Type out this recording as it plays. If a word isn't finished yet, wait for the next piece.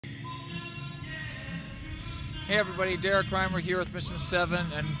Hey everybody, Derek Reimer here with Mission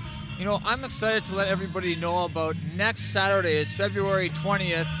 7, and you know, I'm excited to let everybody know about next Saturday is February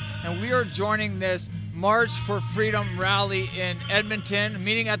 20th, and we are joining this March for Freedom rally in Edmonton,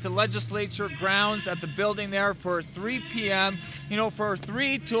 meeting at the Legislature grounds at the building there for 3 p.m. You know, for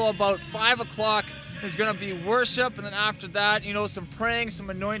 3 till about 5 o'clock is going to be worship, and then after that, you know, some praying, some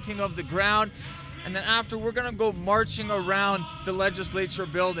anointing of the ground. And then after, we're going to go marching around the Legislature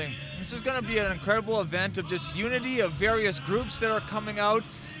building. This is going to be an incredible event of just unity of various groups that are coming out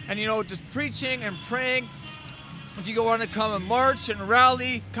and, you know, just preaching and praying. If you want to come and march and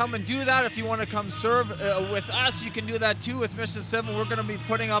rally, come and do that. If you want to come serve with us, you can do that too with Mission 7. We're going to be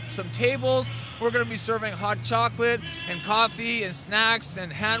putting up some tables. We're going to be serving hot chocolate and coffee and snacks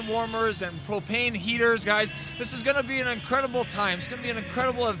and hand warmers and propane heaters, guys. This is going to be an incredible time. It's going to be an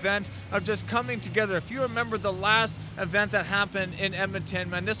incredible event of just coming together. If you remember the last event that happened in Edmonton,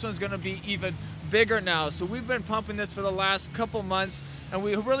 man, this one's going to be even bigger now. So we've been pumping this for the last couple months, and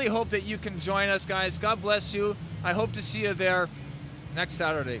we really hope that you can join us, guys. God bless you. I hope to see you there next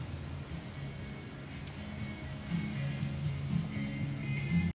Saturday.